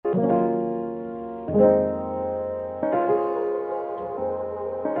Hey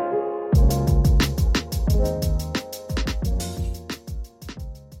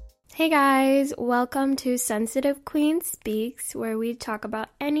guys, welcome to Sensitive Queen Speaks, where we talk about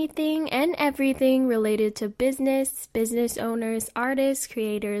anything and everything related to business, business owners, artists,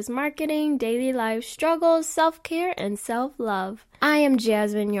 creators, marketing, daily life struggles, self-care, and self-love. I am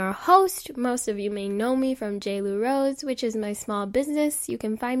Jasmine, your host. Most of you may know me from JLou Rose, which is my small business. You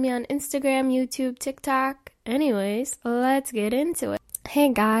can find me on Instagram, YouTube, TikTok. Anyways, let's get into it.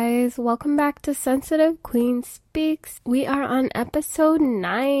 Hey guys, welcome back to Sensitive Queen Speaks. We are on episode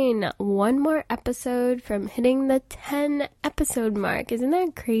 9. One more episode from hitting the 10 episode mark. Isn't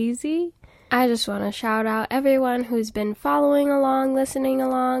that crazy? I just want to shout out everyone who's been following along, listening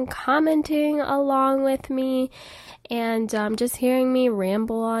along, commenting along with me, and just hearing me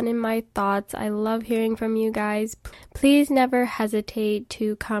ramble on in my thoughts. I love hearing from you guys. Please never hesitate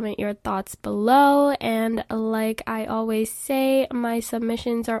to comment your thoughts below, and like I always say, my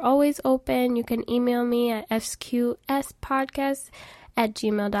submissions are always open. You can email me at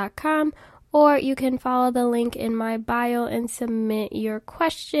sqspodcast@gmail.com, or you can follow the link in my bio and submit your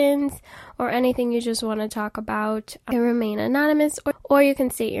questions or anything you just want to talk about and remain anonymous, or you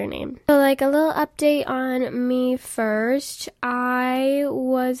can state your name. So like a little update on me first. I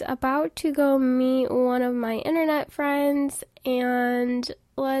was about to go meet one of my internet friends, and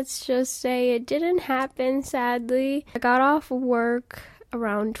let's just say it didn't happen, sadly. I got off work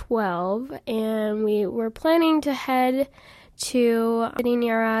around 12 and we were planning to head to a city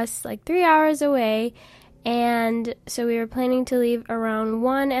near us, like 3 hours away, and so we were planning to leave around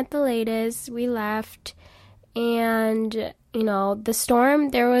 1 at the latest. We left, and you know,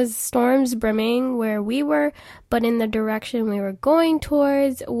 there was storms brimming where we were, but in the direction we were going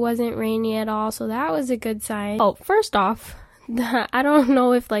towards wasn't rainy at all, so that was a good sign. Oh, first off, I don't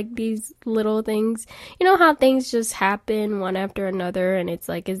know if like these little things, you know how things just happen one after another, and it's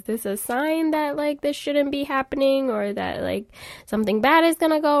like, is this a sign that like this shouldn't be happening, or that like something bad is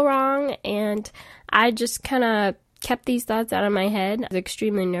gonna go wrong? And I just kind of kept these thoughts out of my head. I was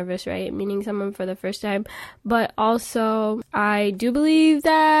extremely nervous, right? Meeting someone for the first time, but also I do believe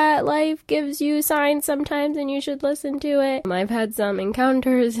that life gives you signs sometimes and you should listen to it. I've had some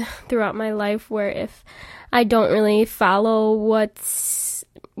encounters throughout my life where if I don't really follow what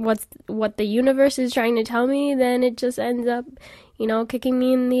the universe is trying to tell me, then it just ends up, you know, kicking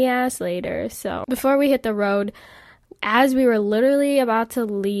me in the ass later. So before we hit the road, as we were literally about to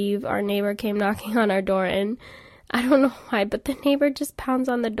leave, our neighbor came knocking on our door, and I don't know why, but the neighbor just pounds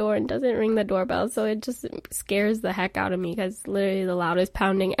on the door and doesn't ring the doorbell, so it just scares the heck out of me because it's literally the loudest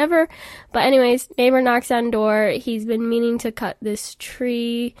pounding ever. But anyways, neighbor knocks on door. He's been meaning to cut this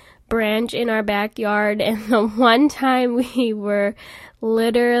tree branch in our backyard, and the one time we were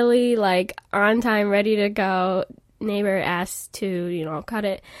literally like on time, ready to go, neighbor asked to, you know, cut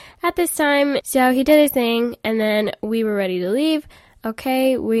it at this time. So he did his thing, and then we were ready to leave.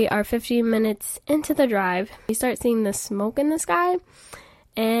 Okay, we are 15 minutes into the drive. We start seeing the smoke in the sky,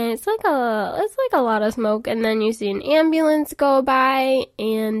 and it's like a lot of smoke, and then you see an ambulance go by,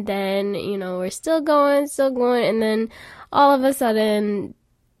 and then, you know, we're still going, and then all of a sudden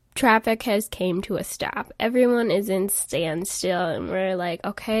traffic has came to a stop. Everyone is in standstill, and we're like,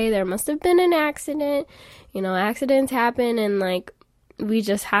 okay, there must have been an accident. You know, accidents happen, and like we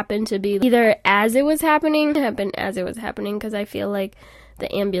just happened to be either as it was happening, because I feel like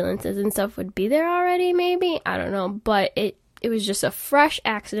the ambulances and stuff would be there already, maybe. I don't know, but it was just a fresh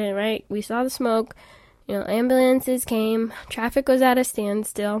accident, right? We saw the smoke, you know, ambulances came, traffic was at a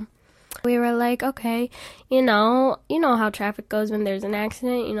standstill. We were like, okay, you know how traffic goes when there's an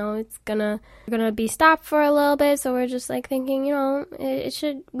accident, you know, it's gonna be stopped for a little bit, so we're just like thinking, you know,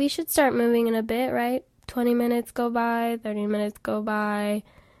 we should start moving in a bit, right? 20 minutes go by, 30 minutes go by,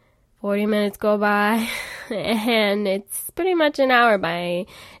 40 minutes go by, and it's pretty much an hour by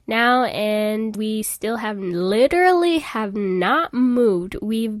now, and we still literally have not moved.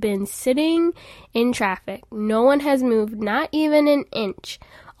 We've been sitting in traffic. No one has moved, not even an inch.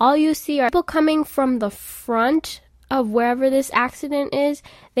 All you see are people coming from the front of wherever this accident is.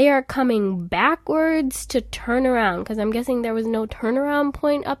 They are coming backwards to turn around, because I'm guessing there was no turnaround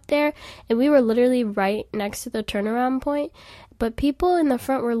point up there, and we were literally right next to the turnaround point. But people in the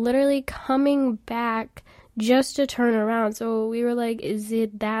front were literally coming back just to turn around. So we were like, is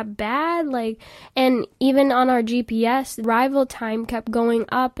it that bad? Like, and even on our GPS, arrival time kept going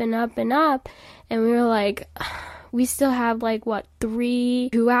up and up and up, and we were like, we still have like 2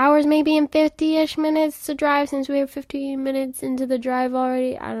 hours maybe and 50-ish minutes to drive, since we were 15 minutes into the drive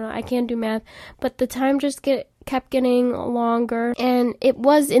already. I don't know, I can't do math, but the time just kept getting longer, and it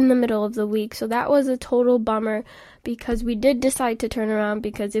was in the middle of the week, so that was a total bummer because we did decide to turn around,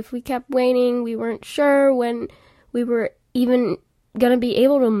 because if we kept waiting, we weren't sure when we were even gonna be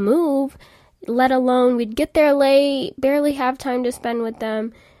able to move, let alone we'd get there late, barely have time to spend with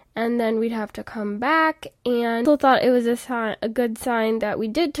them, and then we'd have to come back. And I thought it was a good sign that we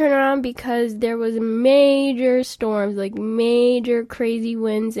did turn around, because there was major storms, like major crazy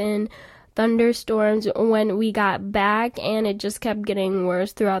winds and thunderstorms when we got back, and it just kept getting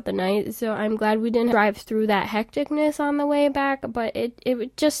worse throughout the night. So I'm glad we didn't drive through that hecticness on the way back, but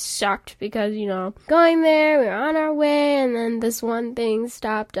it just sucked because, going there, we were on our way, and then this one thing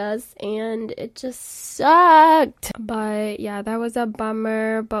stopped us, and it just sucked. But yeah, that was a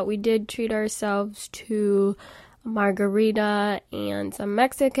bummer, but we did treat ourselves to margarita and some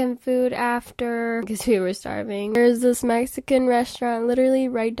Mexican food after, because we were starving. There's this Mexican restaurant literally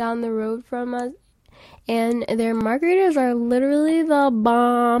right down the road from us, and their margaritas are literally the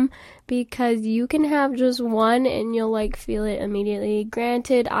bomb, because you can have just one and you'll feel it immediately.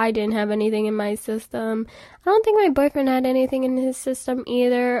 Granted, I didn't have anything in my system. I don't think my boyfriend had anything in his system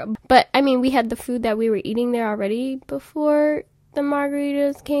either, but I mean, we had the food that we were eating there already before the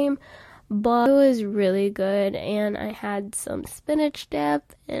margaritas came. But it was really good, and I had some spinach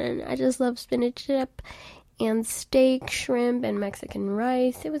dip, and I just love spinach dip, and steak, shrimp, and Mexican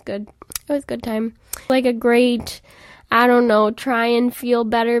rice. It was good. It was a good time. Like a great, try and feel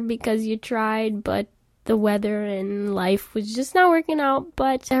better because you tried, but the weather and life was just not working out.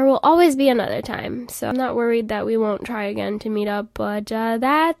 But there will always be another time, so I'm not worried that we won't try again to meet up. But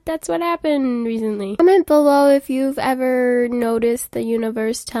that's what happened recently. Comment below if you've ever noticed the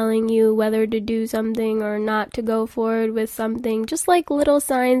universe telling you whether to do something or not to go forward with something. Just little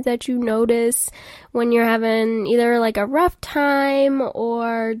signs that you notice when you're having either a rough time,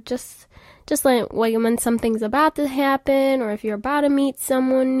 or just when something's about to happen, or if you're about to meet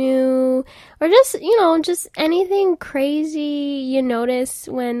someone new, or just anything crazy you notice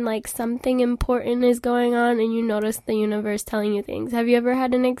when something important is going on and you notice the universe telling you things. Have you ever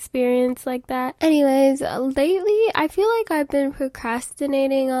had an experience like that? Anyways, lately I feel like I've been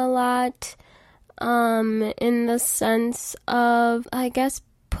procrastinating a lot, in the sense of, I guess,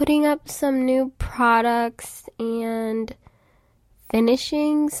 putting up some new products and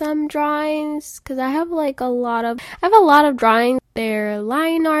finishing some drawings, because I have a lot of drawings. Their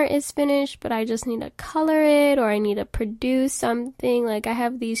line art is finished, but I just need to color it, or I need to produce something. I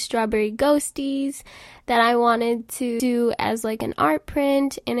have these strawberry ghosties that I wanted to do as an art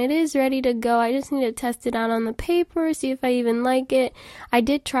print, and it is ready to go. I just need to test it out on the paper, see if I even like it. I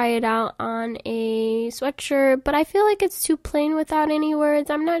did try it out on a sweatshirt, but I feel like it's too plain without any words.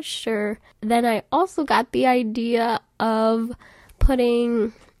 I'm not sure. Then I also got the idea of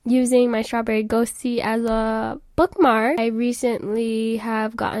using my strawberry ghostie as a bookmark. I recently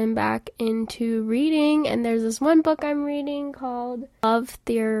have gotten back into reading, and there's this one book I'm reading called Love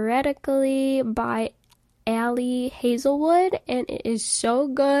Theoretically by Ali Hazelwood, and it is so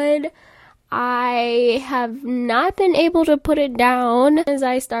good. I have not been able to put it down. As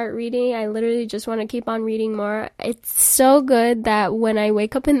I start reading, I literally just want to keep on reading more. It's so good that when I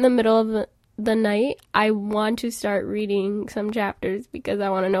wake up in the middle of the night, I want to start reading some chapters because I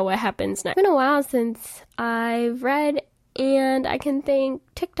want to know what happens next. It's been a while since I've read, and I can thank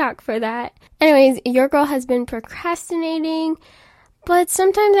TikTok for that. Anyways, your girl has been procrastinating, but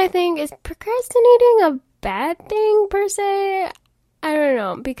sometimes I think, is procrastinating a bad thing per se? I don't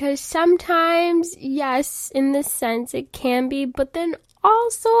know, because sometimes, yes, in this sense it can be, but then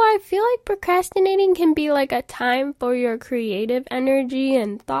also I feel like procrastinating can be a time for your creative energy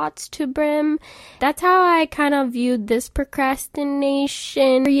and thoughts to brim. That's how I kind of viewed this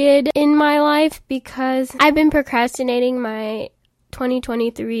procrastination period in my life, because I've been procrastinating my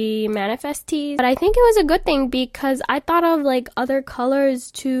 2023 manifest tees, but I think it was a good thing because I thought of other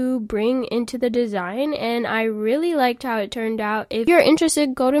colors to bring into the design, and I really liked how it turned out. If you're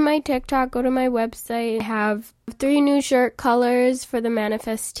interested, go to my TikTok, go to my website. I have 3 new shirt colors for the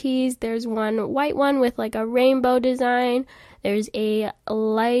manifest tees. There's one white one with a rainbow design. There's a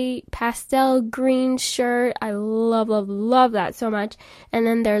light pastel green shirt. I love that so much. And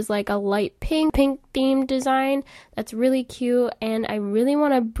then there's a light pink themed design that's really cute. And I really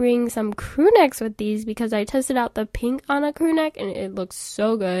want to bring some crew necks with these because I tested out the pink on a crew neck and it looks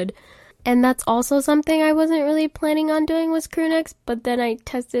so good. And that's also something I wasn't really planning on doing was crew necks, but then I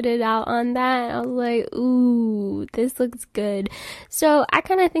tested it out on that. I was like, ooh, this looks good. So I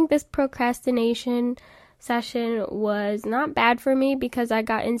kind of think this procrastination session was not bad for me because I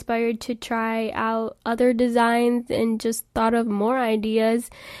got inspired to try out other designs and just thought of more ideas,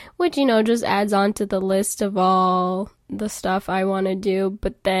 which, just adds on to the list of all the stuff I want to do.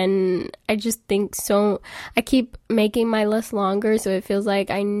 But then I just think I keep making my list longer, so it feels like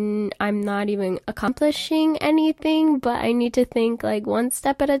I'm not even accomplishing anything, but I need to think like one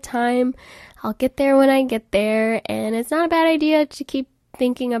step at a time. I'll get there when I get there, and it's not a bad idea to keep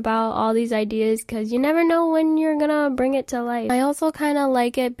thinking about all these ideas because you never know when you're gonna bring it to life. I also kind of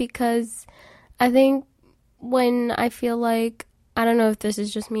like it because I think when I feel like, I don't know if this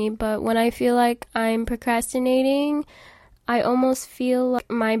is just me, but when I feel like I'm procrastinating, I almost feel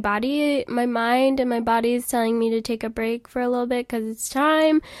like my mind and my body is telling me to take a break for a little bit because it's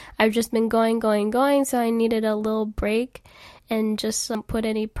time. I've just been going, so I needed a little break and just don't put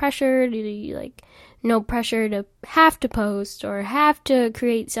any pressure to no pressure to have to post or have to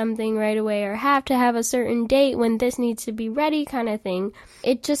create something right away or have to have a certain date when this needs to be ready kind of thing.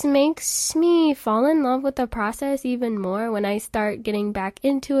 It just makes me fall in love with the process even more when I start getting back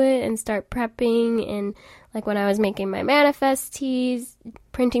into it and start prepping, and like when I was making my manifest tees,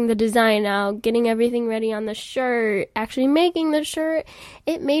 printing the design out, getting everything ready on the shirt, actually making the shirt,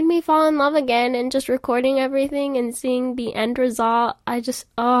 it made me fall in love again, and just recording everything and seeing the end result,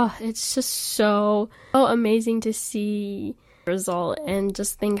 it's just so amazing to see the result and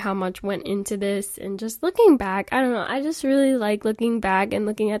just think how much went into this. And just looking back, I don't know, I just really like looking back and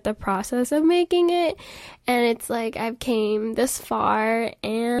looking at the process of making it, and it's like I've came this far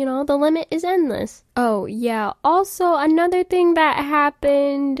and the limit is endless. Oh yeah, also another thing that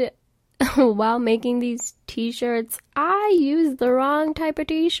happened while making these t-shirts, I used the wrong type of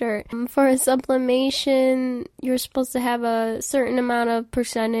t-shirt. For a sublimation, you're supposed to have a certain amount of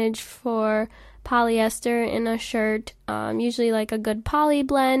percentage for polyester in a shirt, usually like a good poly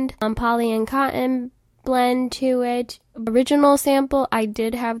blend, poly and cotton blend to it. Original sample, I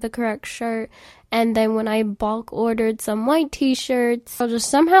did have the correct shirt, and then when I bulk ordered some white t-shirts, I just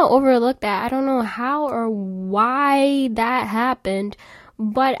somehow overlooked that. I don't know how or why that happened,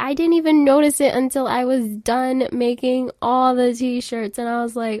 but I didn't even notice it until I was done making all the t-shirts, and I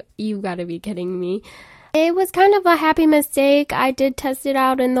was like, you gotta be kidding me. It was kind of a happy mistake. I did test it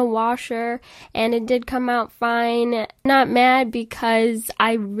out in the washer and it did come out fine. Not mad because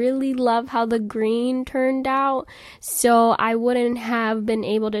I really love how the green turned out, so I wouldn't have been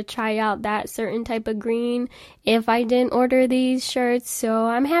able to try out that certain type of green if I didn't order these shirts. So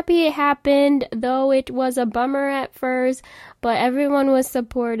I'm happy it happened, though it was a bummer at first, but everyone was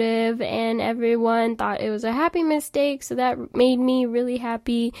supportive and everyone thought it was a happy mistake, so that made me really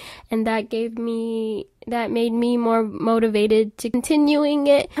happy, and that made me more motivated to continuing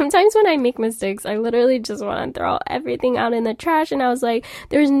it. Sometimes when I make mistakes, I literally just want to throw everything out in the trash, and I was like,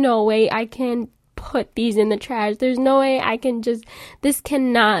 there's no way I can put these in the trash. There's no way I can this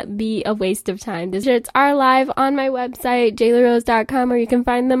cannot be a waste of time. These shirts are live on my website, jaylarose.com, or you can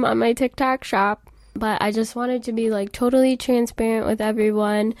find them on my TikTok shop. But I just wanted to be totally transparent with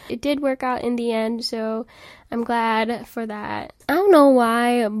everyone. It did work out in the end, so I'm glad for that. I don't know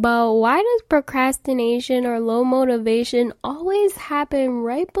why, but why does procrastination or low motivation always happen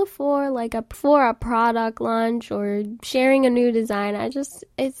right before before a product launch or sharing a new design?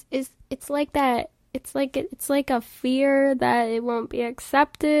 It's like that. It's like a fear that it won't be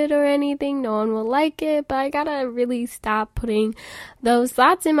accepted or anything. No one will like it, but I gotta really stop putting those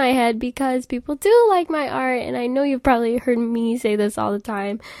thoughts in my head because people do like my art, and I know you've probably heard me say this all the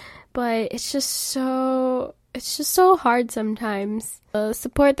time, but it's just so hard sometimes. The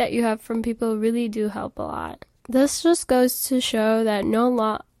support that you have from people really do help a lot. This just goes to show that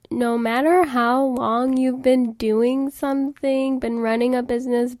no matter how long you've been doing something, been running a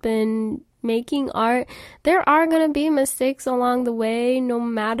business, been making art, there are going to be mistakes along the way, no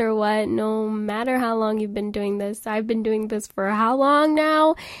matter what, no matter how long you've been doing this. I've been doing this for how long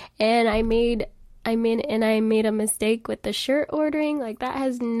now, and I made a mistake with the shirt ordering. That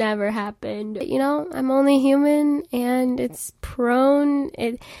has never happened. I'm only human, and it's bound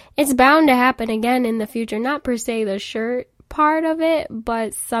to happen again in the future. Not per se the shirt part of it,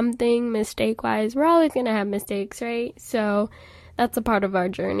 but something mistake-wise. We're always going to have mistakes, right? So that's a part of our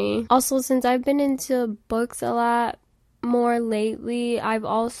journey. Also, since I've been into books a lot more lately, I've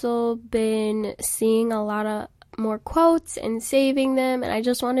also been seeing a lot more quotes and saving them, and I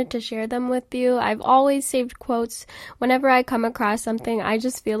just wanted to share them with you. I've always saved quotes. Whenever I come across something, I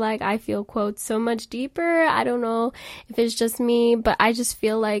just feel like I feel quotes so much deeper. I don't know if it's just me, but I just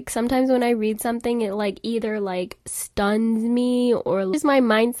feel like sometimes when I read something, it like either like stuns me or just my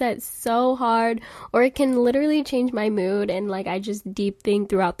mindset so hard, or it can literally change my mood, and like I just deep think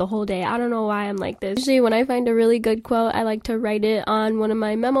throughout the whole day. I don't know why I'm like this. Usually when I find a really good quote, I like to write it on one of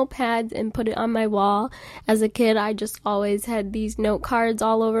my memo pads and put it on my wall. As a kid, I just always had these note cards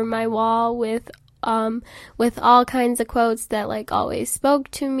all over my wall with all kinds of quotes that like always spoke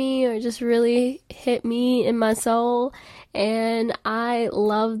to me or just really hit me in my soul, and I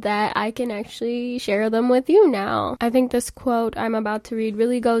love that I can actually share them with you now. I think this quote I'm about to read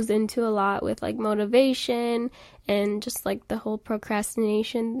really goes into a lot with like motivation and just like the whole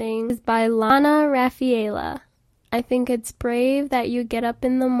procrastination thing. It's by Lana Raffaella. I think it's brave that you get up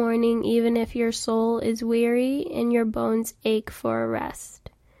in the morning even if your soul is weary and your bones ache for a rest.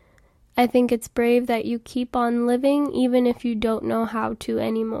 I think it's brave that you keep on living even if you don't know how to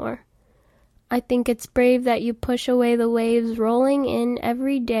anymore. I think it's brave that you push away the waves rolling in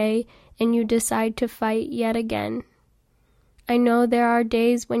every day and you decide to fight yet again. I know there are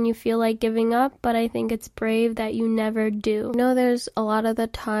days when you feel like giving up, but I think it's brave that you never do. I know there's a lot of the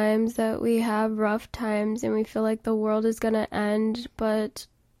times that we have rough times and we feel like the world is gonna end, but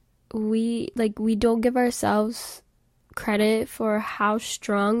we don't give ourselves credit for how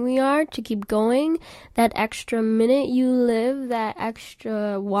strong we are to keep going. That extra minute you live, that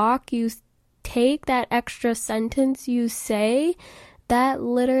extra walk you take, that extra sentence you say, that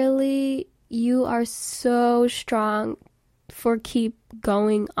literally you are so strong for keep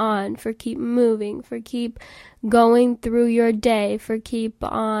going on, for keep moving, for keep going through your day, for keep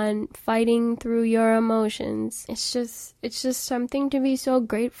on fighting through your emotions. It's just something to be so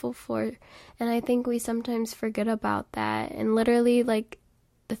grateful for, and I think we sometimes forget about that. And literally, like,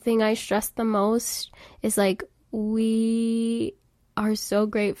 the thing I stress the most is like, we are so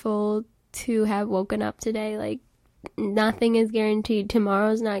grateful to have woken up today. Like, nothing is guaranteed,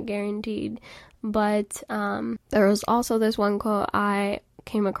 tomorrow's not guaranteed. But there was also this one quote I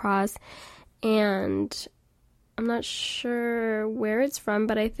came across, and I'm not sure where it's from,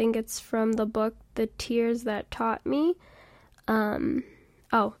 but I think it's from the book The Tears That Taught Me.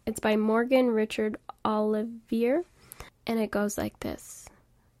 It's by Morgan Richard Olivier, and it goes like this.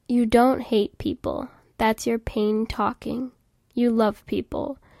 You don't hate people. That's your pain talking. You love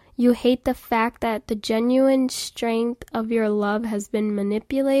people. You hate the fact that the genuine strength of your love has been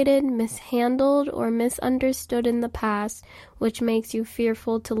manipulated, mishandled, or misunderstood in the past, which makes you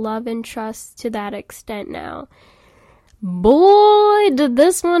fearful to love and trust to that extent now. Boy, did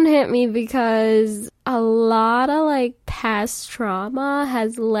this one hit me, because a lot of like past trauma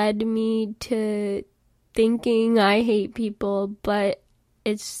has led me to thinking I hate people, but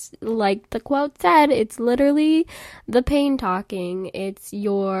it's like the quote said, it's literally the pain talking. It's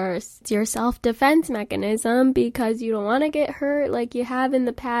your self-defense mechanism because you don't want to get hurt like you have in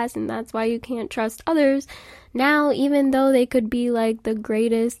the past, and that's why you can't trust others now, even though they could be like the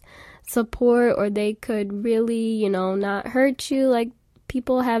greatest support, or they could really, not hurt you like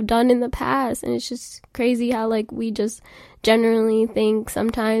people have done in the past. And it's just crazy how like we just generally think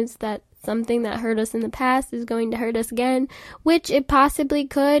sometimes that something that hurt us in the past is going to hurt us again, which it possibly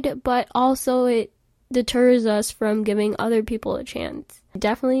could, but also it deters us from giving other people a chance. I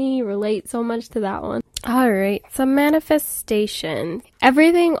definitely relate so much to that one. Alright, so manifestation.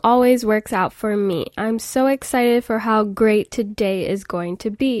 Everything always works out for me. I'm so excited for how great today is going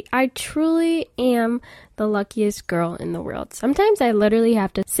to be. I truly am the luckiest girl in the world. Sometimes I literally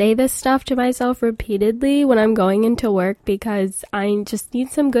have to say this stuff to myself repeatedly when I'm going into work, because I just need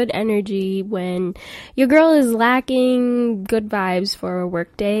some good energy when your girl is lacking good vibes for a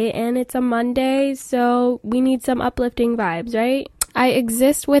work day, and it's a Monday, so we need some uplifting vibes, right? I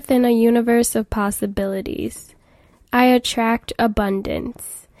exist within a universe of possibilities. I attract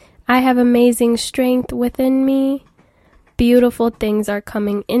abundance. I have amazing strength within me. Beautiful things are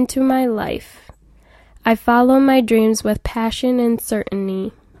coming into my life. I follow my dreams with passion and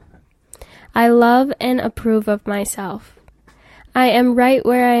certainty. I love and approve of myself. I am right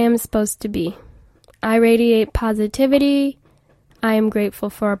where I am supposed to be. I radiate positivity. I am grateful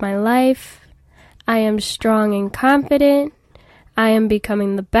for my life. I am strong and confident. I am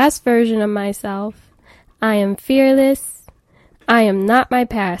becoming the best version of myself. I am fearless. I am not my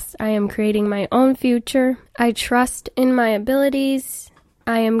past. I am creating my own future. I trust in my abilities.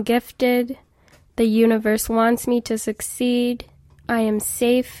 I am gifted. The universe wants me to succeed. I am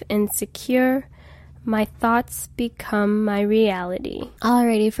safe and secure. My thoughts become my reality.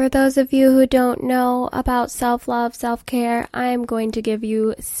 Alrighty, for those of you who don't know about self-love, self-care, I'm going to give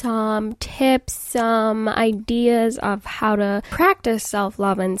you some tips, some ideas of how to practice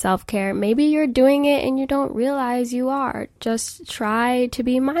self-love and self-care. Maybe you're doing it and you don't realize you are. Just try to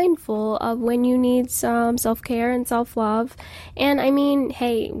be mindful of when you need some self-care and self-love. And I mean,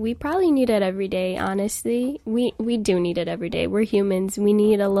 hey, we probably need it every day, honestly. We do need it every day. We're humans. We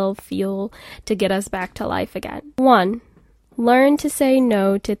need a little fuel to get us back to life again. 1. Learn to say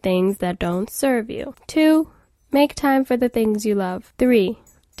no to things that don't serve you. 2. Make time for the things you love. 3.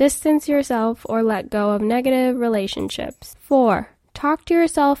 Distance yourself or let go of negative relationships. 4. Talk to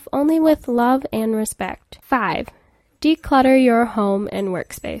yourself only with love and respect. 5. Declutter your home and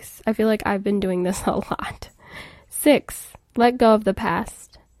workspace. I feel like I've been doing this a lot. 6. Let go of the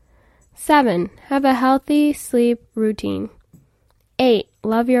past. 7. Have a healthy sleep routine. 8.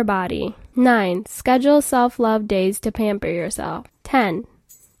 Love your body. 9. Schedule self-love days to pamper yourself. 10.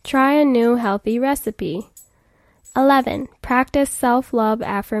 Try a new healthy recipe. 11. Practice self-love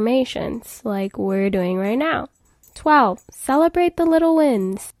affirmations like we're doing right now. 12. Celebrate the little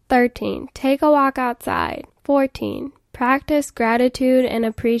wins. 13. Take a walk outside. 14. Practice gratitude and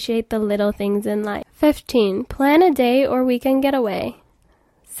appreciate the little things in life. 15. Plan a day or weekend getaway.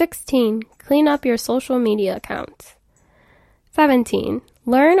 16. Clean up your social media accounts. 17.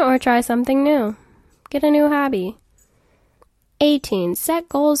 Learn or try something new. Get a new hobby. 18. Set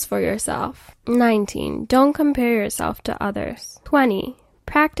goals for yourself. 19. Don't compare yourself to others. 20.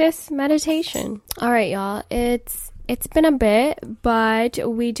 Practice meditation. All right, y'all. It's been a bit, but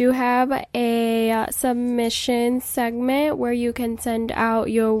we do have a submission segment where you can send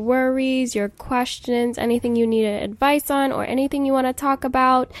out your worries, your questions, anything you need advice on, or anything you want to talk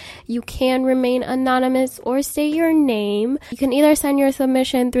about. You can remain anonymous or state your name. You can either send your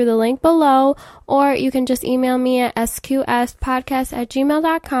submission through the link below, or you can just email me at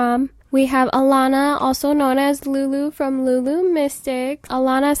sqspodcast@gmail.com. We have Alana, also known as Lulu from Lulu Mystics.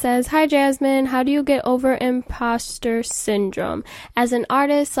 Alana says, "Hi Jasmine, how do you get over imposter syndrome? As an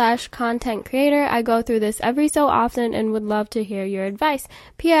artist/content creator, I go through this every so often and would love to hear your advice.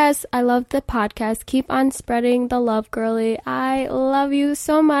 P.S. I love the podcast. Keep on spreading the love, girly." I love you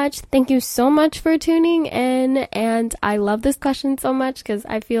so much. Thank you so much for tuning in. And I love this question so much because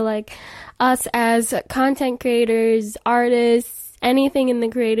I feel like us as content creators, artists, anything in the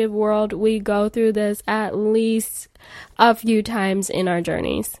creative world, we go through this at least a few times in our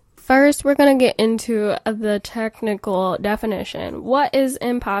journeys. First, we're going to get into the technical definition. What is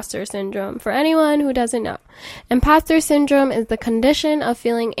imposter syndrome? For anyone who doesn't know, imposter syndrome is the condition of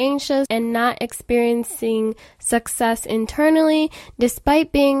feeling anxious and not experiencing success internally,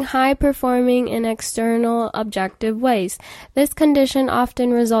 despite being high-performing in external objective ways. This condition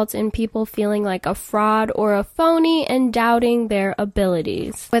often results in people feeling like a fraud or a phony and doubting their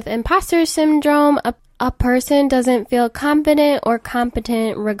abilities. With imposter syndrome, a person doesn't feel confident or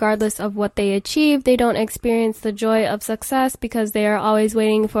competent regardless of what they achieve. They don't experience the joy of success because they are always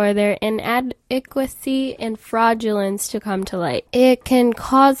waiting for their inadequacy and fraudulence to come to light. It can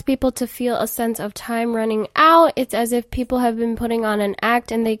cause people to feel a sense of time running out. It's as if people have been putting on an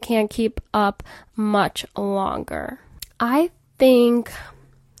act and they can't keep up much longer. I think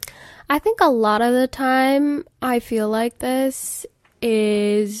a lot of the time I feel like this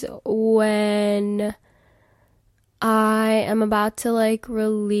is when I am about to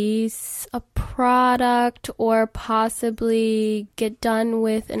release a product or possibly get done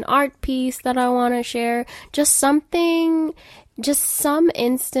with an art piece that I want to share. Just some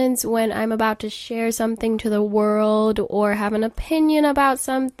instance when I'm about to share something to the world or have an opinion about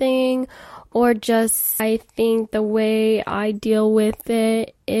something, or just I think the way I deal with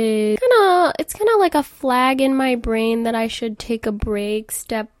it is it's kind of like a flag in my brain that I should take a break,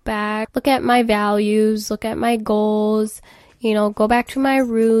 step back, look at my values, look at my goals, go back to my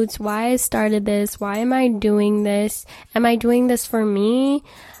roots, why I started this, why am I doing this, am I doing this for me?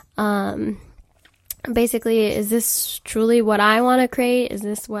 Basically, is this truly what I want to create? Is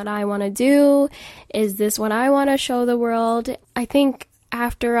this what I want to do? Is this what I want to show the world? I think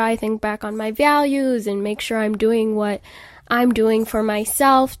after I think back on my values and make sure I'm doing what I'm doing for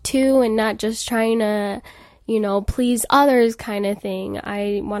myself too, and not just trying to, please others kind of thing.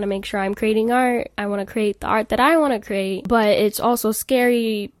 I want to make sure I'm creating art. I want to create the art that I want to create, but it's also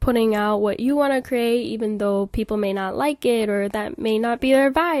scary putting out what you want to create, even though people may not like it or that may not be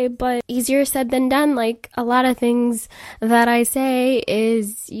their vibe, but easier said than done. Like a lot of things that I say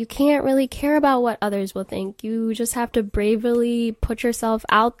is you can't really care about what others will think. You just have to bravely put yourself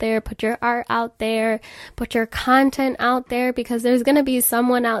out there, put your art out there, put your content out there, because there's going to be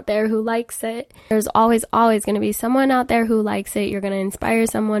someone out there who likes it. There's always going to be someone out there who likes it. You're going to inspire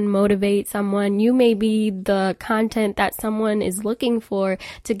someone, motivate someone. You may be the content that someone is looking for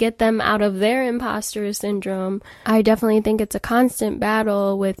to get them out of their imposter syndrome. I definitely think it's a constant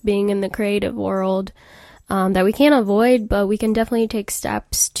battle with being in the creative world that we can't avoid, but we can definitely take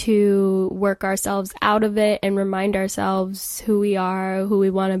steps to work ourselves out of it and remind ourselves who we are, who we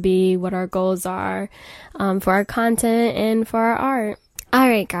want to be, what our goals are for our content and for our art.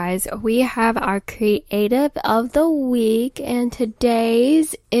 Alright guys, we have our creative of the week, and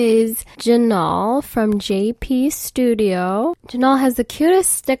today's is Janal from JP Studio. Janal has the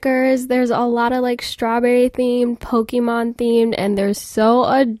cutest stickers. There's a lot of like strawberry themed, Pokemon themed, and they're so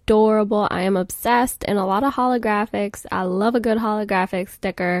adorable. I am obsessed, and a lot of holographics. I love a good holographic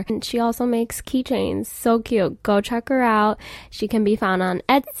sticker. And she also makes keychains. So cute. Go check her out. She can be found on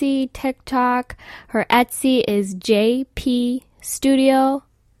Etsy, TikTok. Her Etsy is JP Studio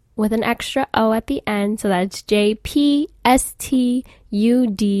with an extra O at the end, so that's JPSTUDIOO.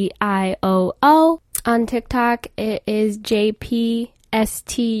 On TikTok, it is JPSTUDIIO.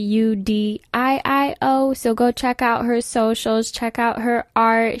 So go check out her socials, check out her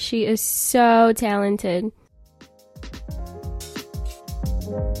art. She is so talented.